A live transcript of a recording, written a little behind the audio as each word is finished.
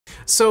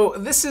So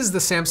this is the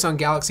Samsung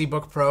Galaxy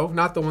Book Pro,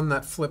 not the one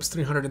that flips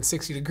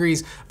 360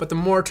 degrees, but the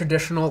more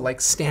traditional,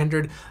 like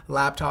standard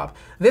laptop.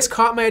 This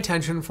caught my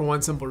attention for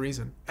one simple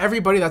reason.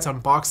 Everybody that's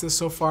unboxed this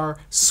so far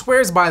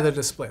swears by the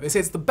display. They say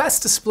it's the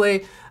best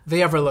display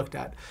they ever looked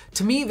at.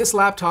 To me, this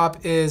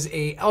laptop is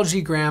a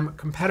LG Gram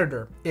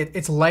competitor.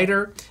 It's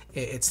lighter,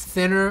 it's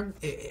thinner,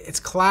 it's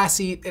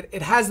classy,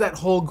 it has that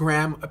whole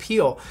Gram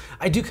appeal.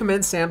 I do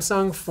commend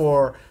Samsung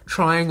for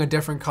trying a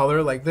different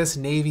color, like this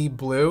navy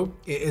blue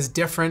is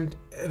different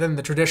than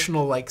the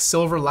traditional like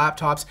silver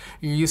laptops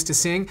you're used to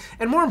seeing.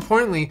 And more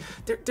importantly,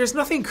 there's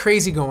nothing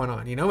crazy going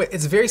on, you know?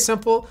 It's very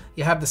simple.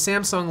 You have the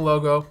Samsung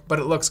logo, but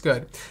it looks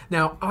good.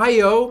 Now,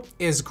 I/O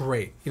is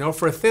great. You know,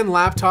 for a thin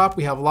laptop,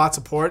 we have lots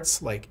of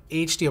ports like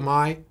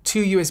HDMI,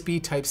 2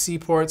 USB Type-C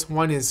ports.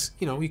 One is,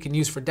 you know, you can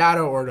use for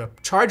data or to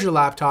charge your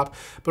laptop,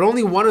 but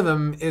only one of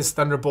them is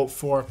Thunderbolt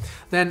 4.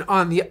 Then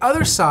on the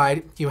other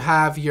side, you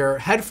have your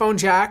headphone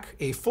jack,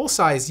 a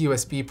full-size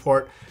USB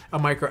port, a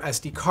micro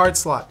SD card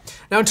slot.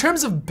 Now, in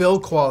terms of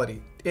build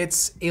quality,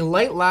 it's a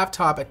light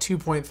laptop at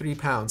 2.3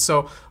 pounds,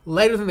 so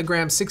lighter than the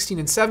Gram 16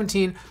 and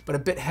 17, but a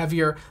bit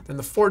heavier than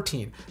the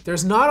 14.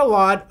 There's not a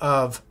lot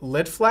of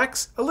lid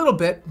flex, a little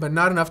bit, but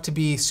not enough to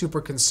be super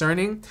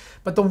concerning.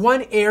 But the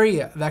one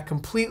area that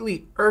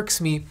completely irks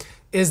me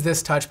is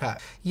this touchpad.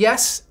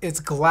 Yes,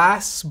 it's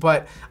glass,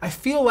 but I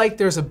feel like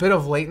there's a bit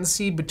of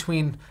latency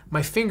between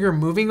my finger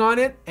moving on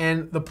it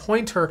and the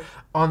pointer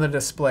on the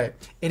display.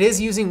 It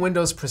is using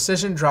Windows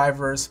precision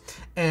drivers,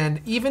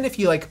 and even if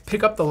you like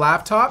pick up the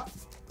laptop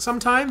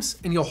sometimes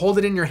and you'll hold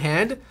it in your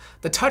hand,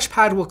 the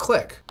touchpad will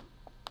click,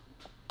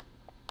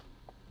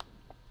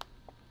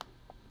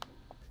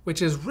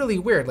 which is really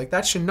weird. Like,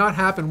 that should not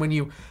happen when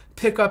you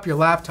pick up your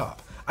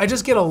laptop. I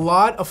just get a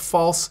lot of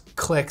false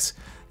clicks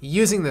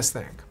using this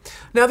thing.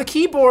 Now, the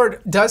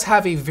keyboard does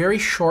have a very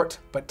short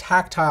but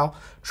tactile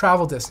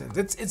travel distance.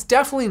 It's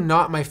definitely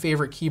not my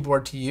favorite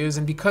keyboard to use,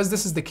 and because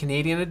this is the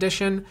Canadian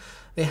edition,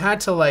 they had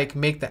to like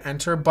make the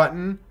enter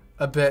button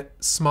a bit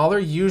smaller.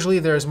 Usually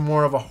there's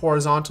more of a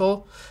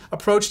horizontal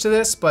approach to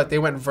this, but they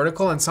went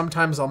vertical, and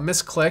sometimes I'll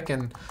misclick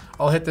and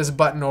I'll hit this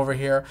button over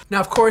here. Now,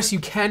 of course, you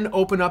can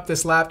open up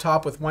this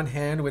laptop with one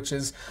hand, which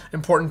is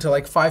important to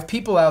like 5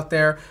 people out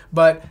there,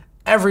 but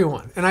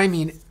everyone, and I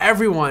mean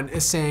everyone,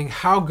 is saying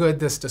how good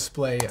this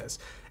display is.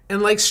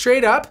 And like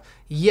straight up,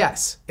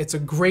 yes, it's a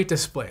great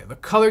display. The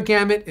color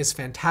gamut is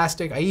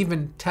fantastic. I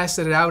even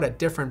tested it out at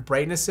different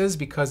brightnesses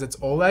because it's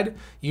OLED.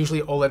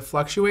 Usually OLED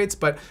fluctuates,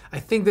 but I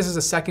think this is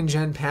a 2nd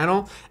gen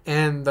panel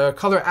and the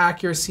color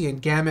accuracy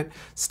and gamut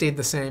stayed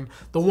the same.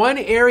 The one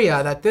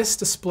area that this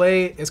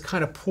display is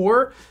kind of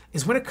poor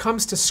is when it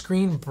comes to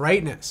screen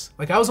brightness.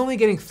 Like, I was only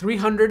getting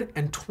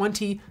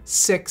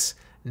 326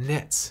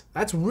 nits.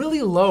 That's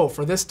really low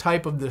for this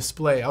type of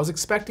display. I was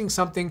expecting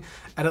something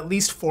at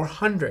least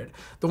 400.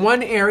 The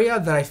one area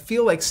that I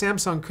feel like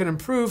Samsung could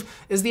improve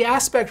is the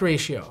aspect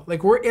ratio.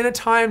 Like, we're in a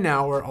time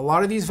now where a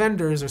lot of these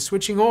vendors are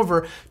switching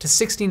over to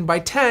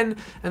 16:10,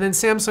 and then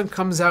Samsung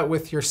comes out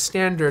with your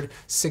standard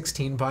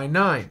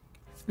 16:9.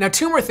 Now,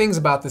 2 more things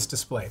about this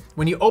display.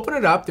 When you open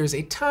it up, there's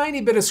a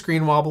tiny bit of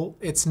screen wobble.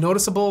 It's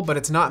noticeable, but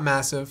it's not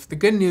massive. The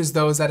good news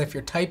though is that if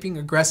you're typing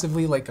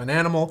aggressively like an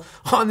animal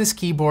on this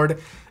keyboard,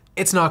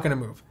 it's not gonna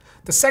move.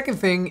 The second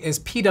thing is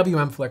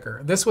PWM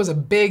flicker. This was a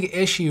big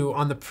issue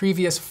on the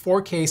previous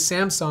 4K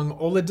Samsung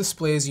OLED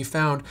displays you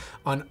found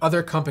on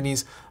other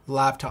companies'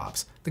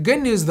 laptops. The good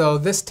news though,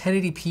 this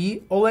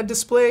 1080p OLED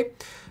display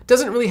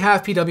doesn't really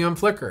have PWM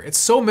flicker. It's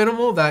so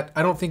minimal that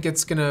I don't think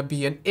it's gonna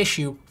be an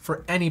issue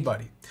for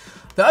anybody.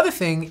 The other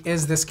thing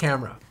is this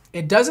camera.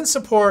 It doesn't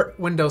support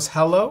Windows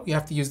Hello. You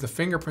have to use the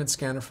fingerprint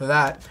scanner for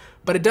that,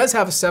 but it does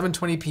have a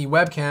 720p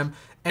webcam,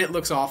 and it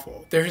looks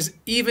awful. There's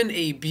even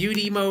a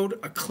beauty mode,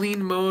 a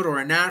clean mode, or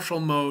a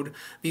natural mode.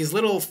 These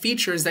little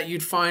features that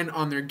you'd find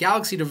on their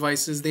Galaxy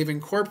devices, they've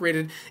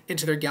incorporated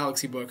into their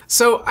Galaxy Book.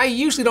 So I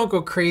usually don't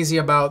go crazy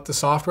about the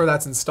software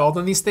that's installed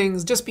on these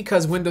things just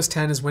because Windows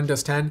 10 is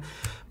Windows 10,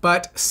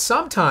 but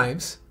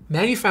sometimes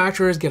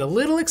manufacturers get a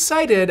little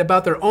excited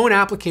about their own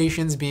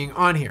applications being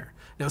on here.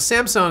 Now,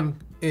 Samsung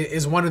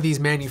is one of these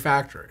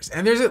manufacturers,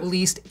 and there's at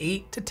least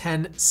 8 to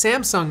 10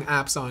 Samsung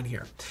apps on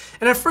here.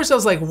 And at first I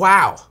was like,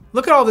 wow,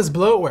 look at all this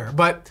bloatware.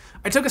 But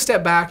I took a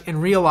step back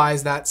and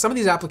realized that some of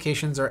these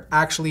applications are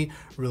actually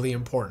really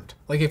important.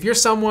 Like, if you're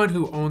someone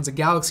who owns a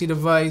Galaxy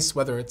device,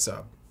 whether it's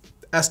a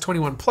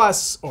S21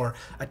 Plus or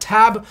a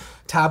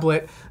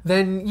tablet,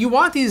 then you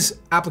want these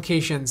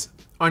applications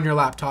on your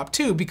laptop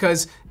too,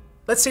 because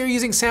let's say you're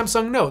using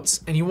Samsung Notes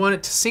and you want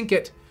it to sync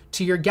it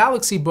to your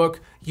Galaxy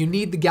Book, you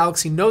need the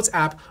Galaxy Notes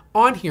app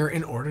on here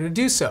in order to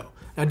do so.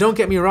 Now, don't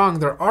get me wrong,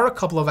 there are a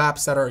couple of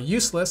apps that are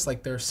useless,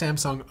 like their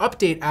Samsung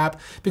Update app,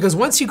 because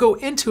once you go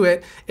into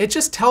it, it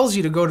just tells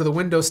you to go to the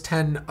Windows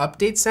 10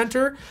 Update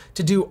Center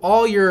to do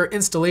all your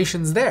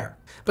installations there.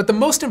 But the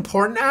most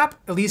important app,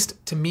 at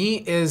least to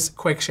me, is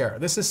QuickShare.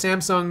 This is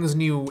Samsung's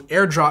new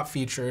AirDrop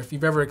feature. If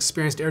you've ever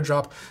experienced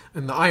AirDrop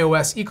in the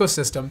iOS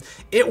ecosystem,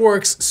 it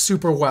works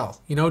super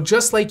well, you know,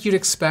 just like you'd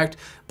expect,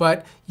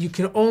 but you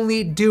can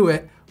only do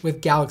it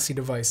with Galaxy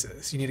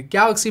devices. You need a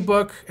Galaxy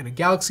Book and a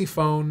Galaxy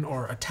phone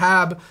or a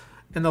tab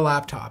and the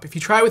laptop. If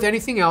you try with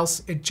anything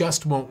else, it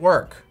just won't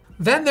work.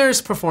 Then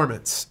there's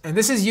performance, and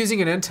this is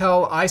using an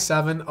Intel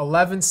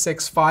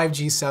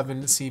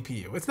i7-11665G7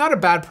 CPU. It's not a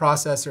bad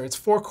processor, it's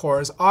 4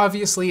 cores.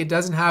 Obviously, it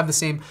doesn't have the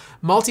same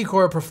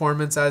multi-core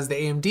performance as the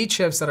AMD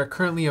chips that are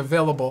currently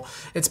available.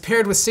 It's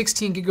paired with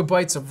 16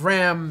 gigabytes of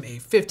RAM, a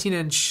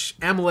 15-inch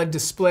AMOLED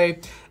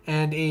display,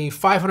 and a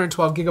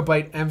 512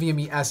 gigabyte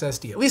NVMe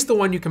SSD, at least the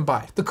one you can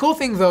buy. The cool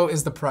thing though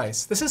is the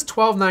price. This is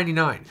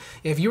 $12.99.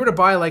 If you were to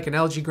buy like an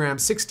LG Gram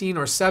 16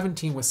 or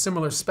 17 with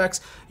similar specs,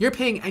 you're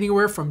paying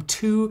anywhere from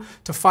 $200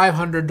 to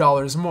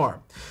 $500 more.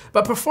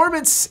 But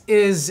performance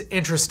is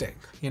interesting.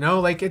 You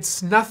know, like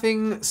it's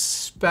nothing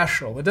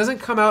special. It doesn't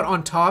come out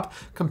on top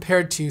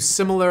compared to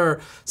similar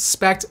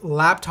spec'd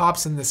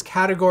laptops in this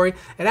category.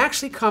 It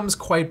actually comes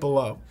quite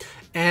below.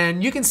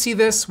 And you can see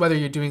this whether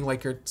you're doing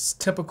like your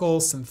typical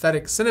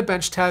synthetic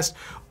Cinebench test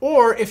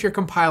or if you're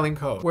compiling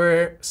code,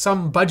 where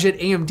some budget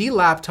AMD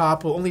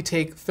laptop will only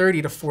take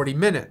 30 to 40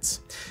 minutes.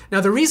 Now,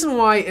 the reason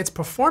why it's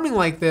performing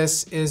like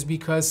this is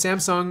because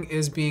Samsung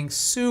is being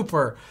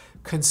super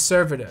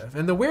conservative.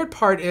 And the weird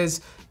part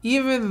is,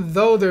 even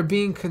though they're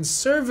being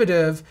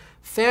conservative,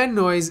 fan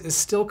noise is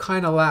still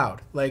kind of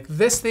loud. Like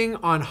this thing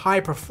on high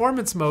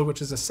performance mode,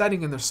 which is a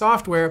setting in their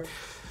software,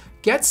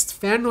 gets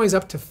fan noise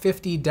up to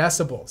 50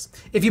 decibels.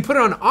 If you put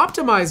it on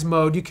optimized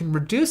mode, you can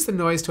reduce the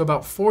noise to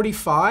about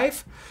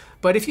 45.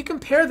 But if you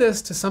compare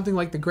this to something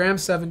like the Gram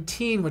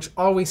 17, which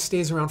always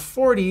stays around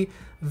 40,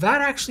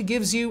 that actually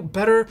gives you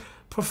better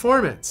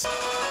performance.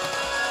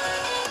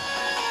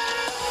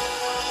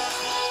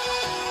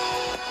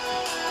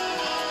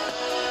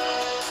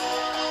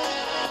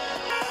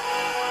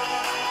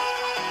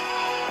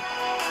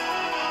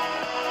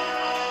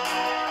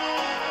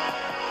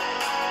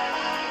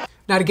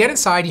 Now, to get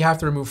inside, you have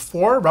to remove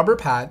 4 rubber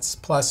pads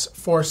plus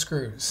 4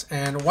 screws.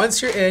 And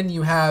once you're in,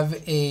 you have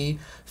a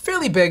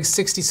fairly big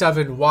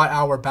 67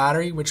 watt-hour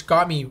battery, which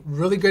got me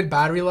really good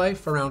battery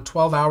life, around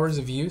 12 hours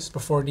of use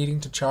before needing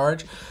to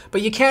charge.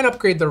 But you can't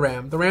upgrade the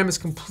RAM. The RAM is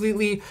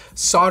completely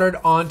soldered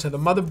onto the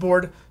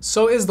motherboard.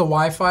 So is the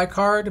Wi-Fi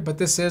card, but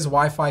this is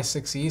Wi-Fi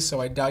 6E, so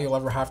I doubt you'll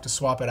ever have to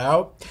swap it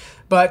out.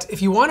 But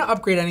if you want to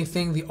upgrade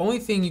anything, the only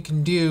thing you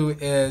can do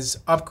is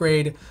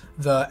upgrade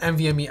the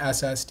NVMe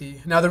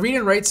SSD. Now, the read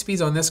and write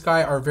speeds on this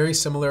guy are very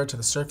similar to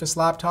the Surface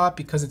laptop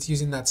because it's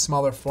using that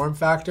smaller form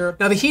factor.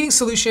 Now, the heating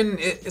solution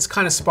is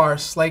kind of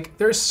sparse. Like,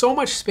 there's so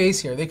much space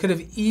here. They could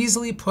have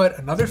easily put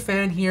another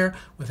fan here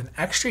with an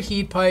extra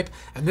heat pipe,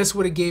 and this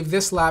would have gave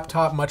this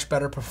laptop much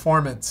better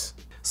performance.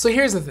 So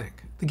here's the thing.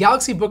 The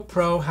Galaxy Book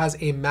Pro has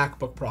a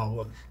MacBook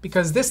problem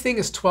because this thing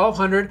is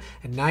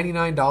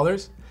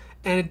 $1,299.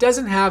 and it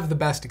doesn't have the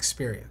best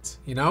experience,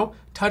 you know?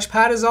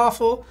 Touchpad is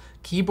awful,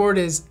 keyboard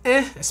is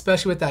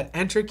especially with that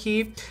enter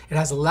key. It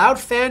has a loud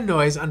fan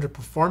noise under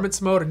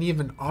performance mode and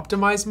even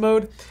optimized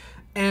mode.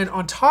 And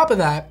on top of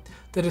that,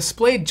 the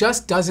display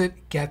just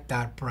doesn't get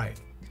that bright.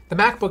 The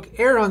MacBook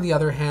Air, on the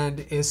other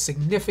hand, is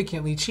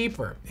significantly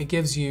cheaper. It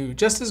gives you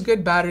just as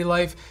good battery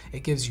life,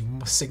 it gives you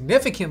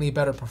significantly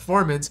better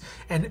performance,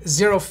 and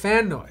zero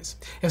fan noise.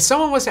 If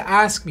someone was to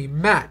ask me,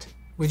 Matt,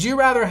 would you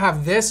rather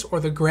have this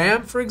or the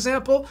Gram, for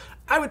example?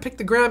 I would pick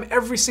the Gram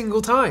every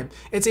single time.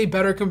 It's a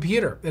better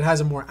computer. It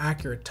has a more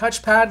accurate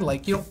touchpad,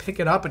 like you don't pick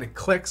it up and it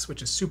clicks,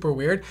 which is super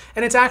weird,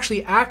 and it's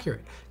actually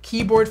accurate.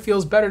 Keyboard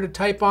feels better to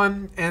type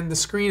on, and the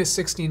screen is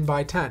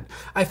 16:10.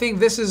 I think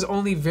this is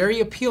only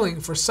very appealing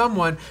for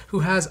someone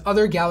who has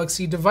other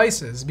Galaxy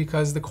devices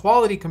because the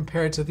quality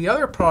compared to the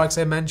other products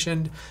I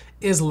mentioned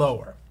is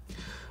lower.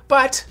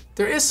 But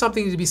there is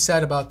something to be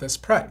said about this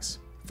price.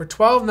 For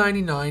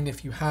 $12.99,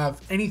 if you have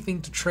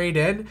anything to trade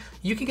in,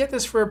 you can get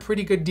this for a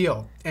pretty good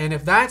deal. And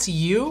if that's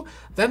you,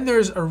 then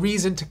there's a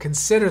reason to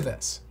consider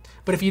this.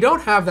 But if you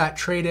don't have that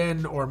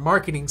trade-in or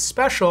marketing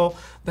special,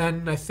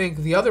 then I think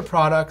the other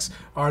products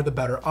are the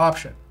better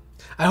option.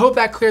 I hope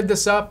that cleared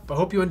this up. I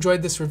hope you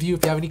enjoyed this review.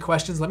 If you have any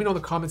questions, let me know in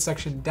the comment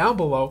section down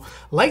below.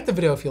 Like the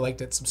video if you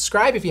liked it,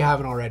 subscribe if you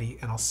haven't already,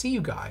 and I'll see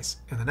you guys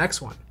in the next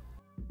one.